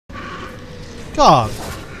God!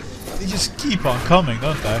 They just keep on coming,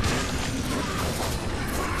 don't they?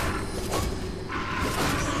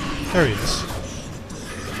 There he is.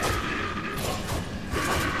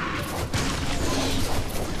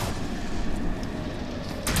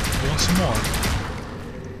 You want some more?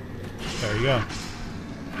 There you go.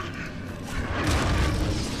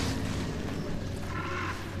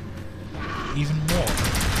 Even more.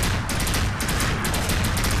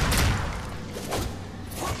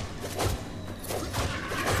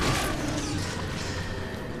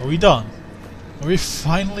 Are we done? Are we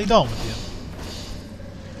finally done with you?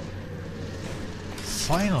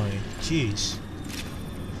 Finally, jeez.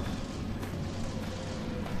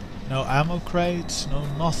 No ammo crates, no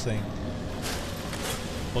nothing.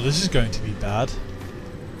 Well, this is going to be bad.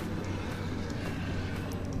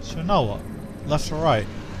 So now what? Left or right?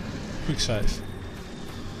 Quick save.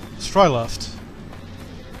 Let's try left.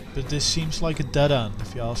 But this seems like a dead end,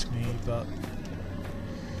 if you ask me, but...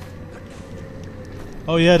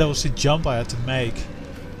 Oh yeah, that was the jump I had to make.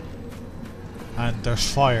 And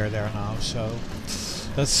there's fire there now, so...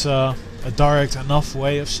 That's a direct enough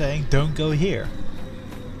way of saying don't go here.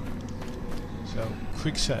 So,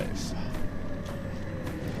 quick save.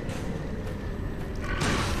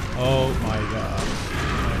 Oh my god.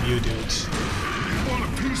 One of you dudes. You want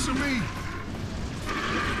a piece of me?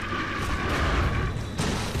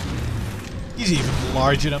 He's even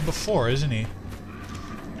larger than before, isn't he?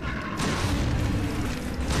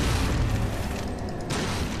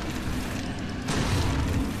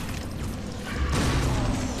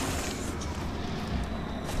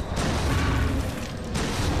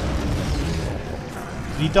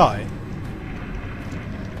 Did he die?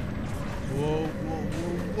 Whoa, whoa,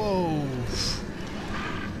 whoa,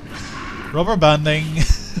 whoa. Rubber banding.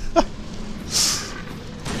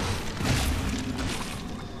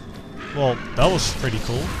 Well, that was pretty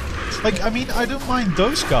cool. Like, I mean, I don't mind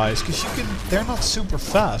those guys, because they're not super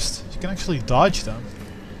fast. You can actually dodge them.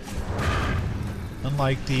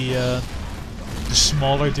 Unlike the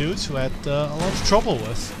smaller dudes who had a lot of trouble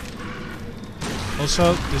with.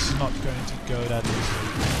 Also, this is not going to go that easily.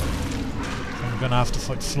 I'm gonna have to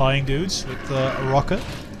fight flying dudes with a rocket.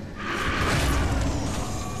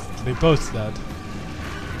 They're both dead.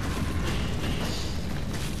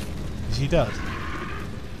 Is he dead?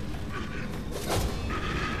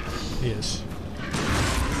 He is.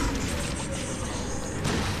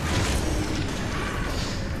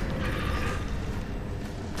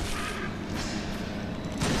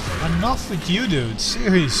 Enough with you dudes,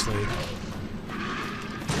 seriously.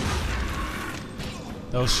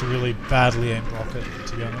 That was a really badly aimed rocket,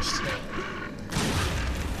 to be honest.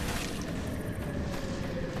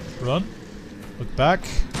 Run. Look back.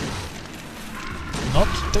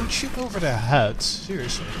 Don't shoot over their heads,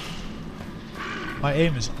 seriously. My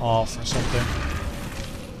aim is off or something.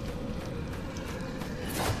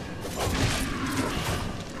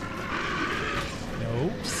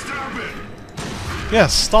 No. Stop it! Yeah,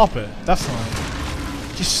 stop it.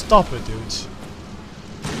 Definitely. Just stop it, dudes.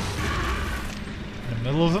 In the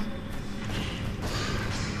middle of them.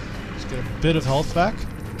 Let's get a bit of health back.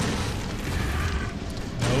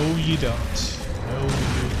 No, you don't. No,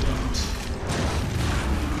 you don't.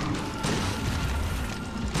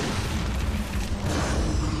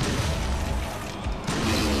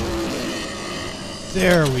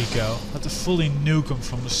 There we go. Had to fully nuke them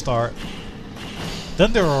from the start.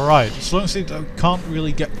 Then they're alright. As long as they can't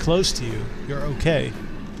really get close to you, you're okay.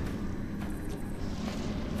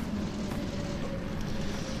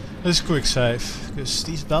 Let's quick save, because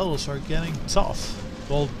these battles are getting tough.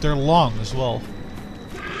 Well, they're long as well.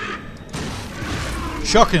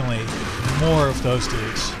 Shockingly, more of those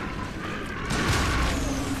dudes.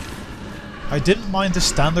 I didn't mind the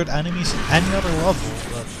standard enemies any other level,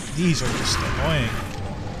 but these are just annoying.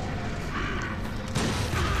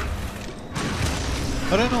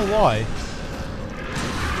 I don't know why.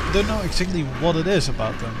 I don't know exactly what it is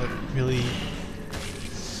about them that really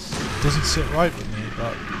doesn't sit right with me,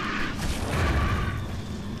 but...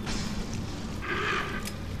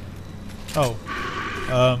 Oh.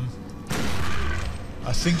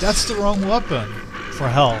 I think that's the wrong weapon for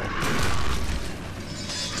hell.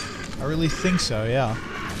 I really think so, yeah.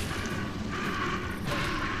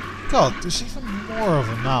 God, there's even more of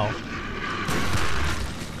them now.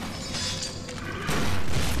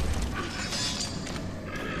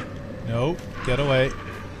 No, get away.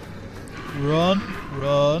 Run,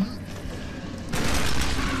 run.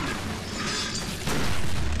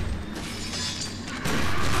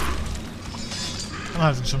 I'm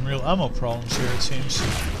having some real ammo problems here, it seems.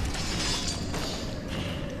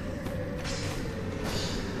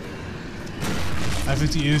 having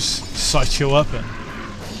to use such a weapon.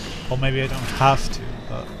 Or maybe I don't have to,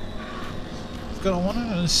 but I've got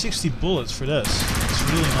 160 bullets for this. It's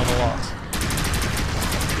really not a lot.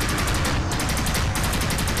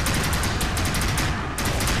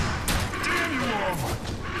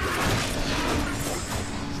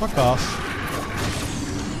 Fuck off.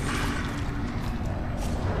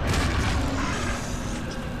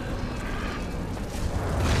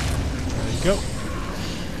 There you go.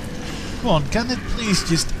 Come on, can it please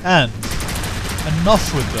just end?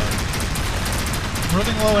 Enough with them. I'm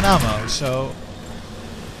running low on ammo, so...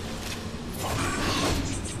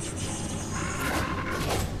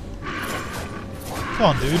 Come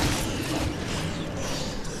on, dude.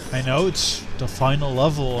 I know it's the final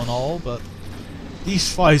level and all, but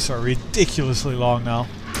these fights are ridiculously long now.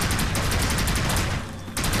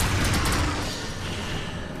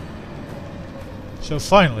 So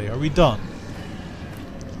finally, are we done?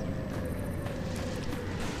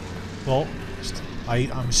 Well,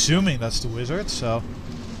 I'm assuming that's the wizard, so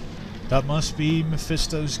that must be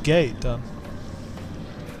Mephisto's gate then.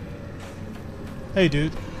 Hey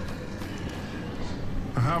dude.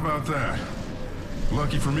 How about that?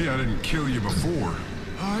 Lucky for me I didn't kill you before.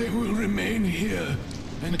 I will remain here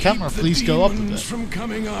and The camera, keep the please go up a demons bit. from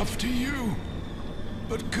coming after you.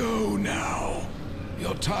 But go now.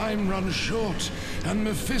 Your time runs short, and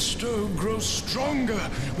Mephisto grows stronger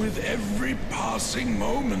with every passing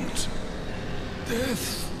moment.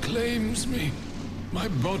 Death claims me. My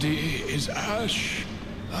body is ash.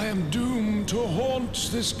 I am doomed to haunt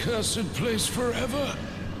this cursed place forever.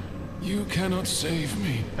 You cannot save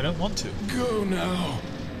me. I don't want to. Go now.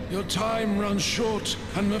 Your time runs short,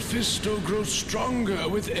 and Mephisto grows stronger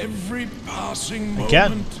with every passing moment.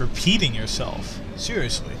 Again, repeating yourself.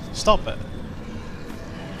 Seriously, stop it.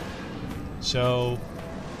 So,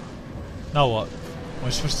 now what? Am I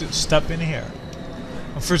supposed to step in here?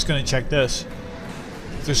 I'm first gonna check this.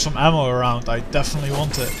 If there's some ammo around, I definitely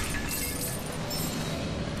want it.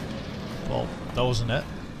 Well, that wasn't it.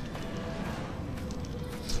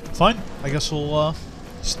 Fine, I guess we'll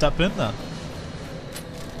step in then.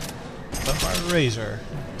 Vampire razor,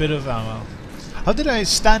 bit of ammo. How did I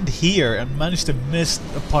stand here and manage to miss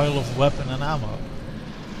a pile of weapon and ammo?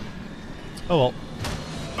 Oh well.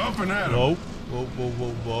 Up and at 'em. Whoa, whoa,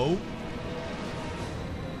 whoa, whoa,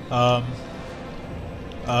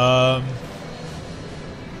 whoa.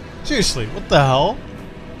 Seriously, what the hell?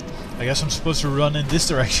 I guess I'm supposed to run in this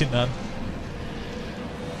direction then.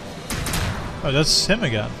 Oh, that's him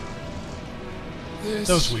again. This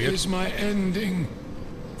That was weird. is my ending.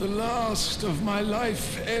 The last of my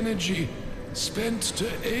life energy spent to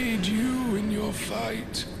aid you in your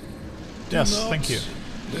fight. Do Yes, not thank you.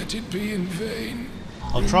 let it be in vain.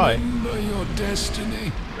 I'll try. Remember your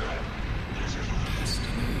destiny.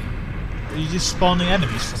 Are you just spawning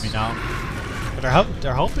enemies for me now? But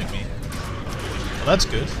they're helping me. Well, that's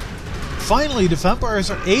good. Finally, the vampires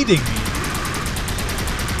are aiding me.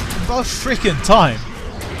 About freaking time.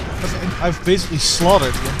 I've basically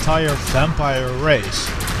slaughtered the entire vampire race.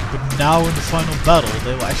 But now in the final battle,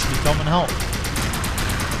 they will actually come and help.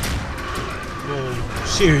 Whoa,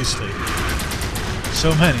 seriously.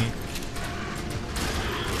 So many.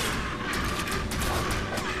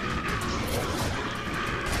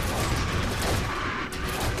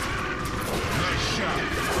 Nice shot.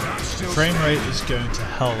 Not still Frame rate is going to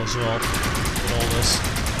hell as well with all this.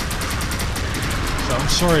 So I'm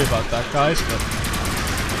sorry about that, guys, but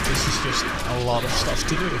this is just a lot of stuff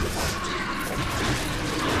to do.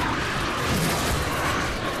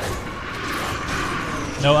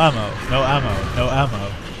 No ammo, no ammo, no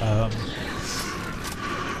ammo.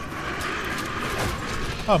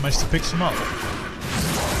 Oh, I managed to pick some up.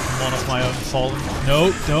 One of my own fallen.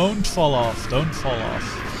 No, don't fall off. Don't fall off.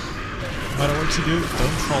 No matter what you do,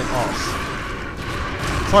 don't fall off.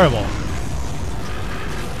 Fireball.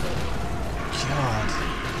 God.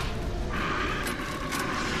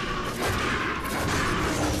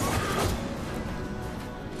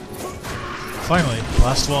 Finally,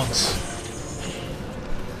 last once.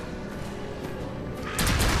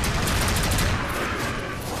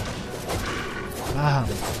 Man.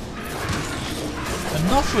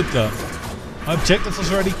 Enough with them. My objective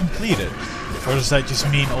was already completed. Or does that just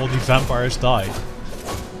mean all the vampires died?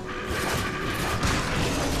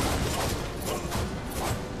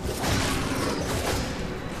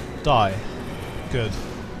 Die. Good.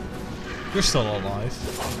 You're still alive.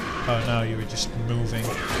 Oh no, you were just moving.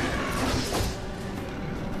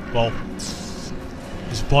 Well,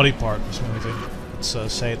 his body part was moving.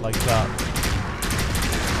 Let's say it like that.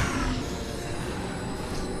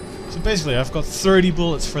 So basically, I've got 30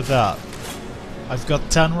 bullets for that. I've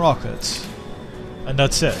got 10 rockets. And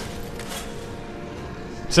that's it.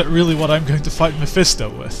 Is that really what I'm going to fight Mephisto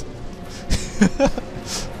with?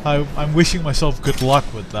 I'm wishing myself good luck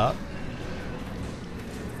with that.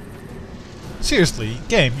 Seriously,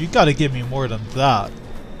 game, you gotta give me more than that.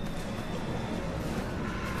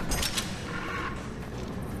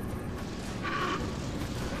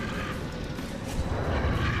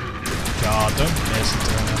 God, don't miss it,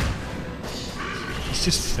 man. It's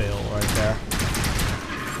just fail right there.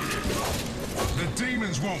 The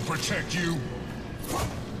demons won't protect you.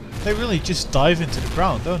 They really just dive into the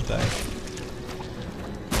ground, don't they?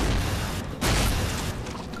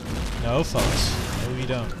 No, fellas. No, we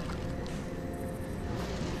don't.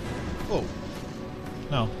 Whoa.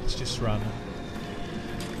 No, it's just random.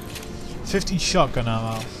 15 shotgun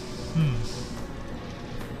ammo.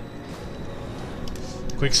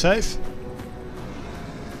 Quick save.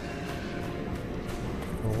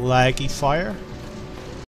 Laggy fire.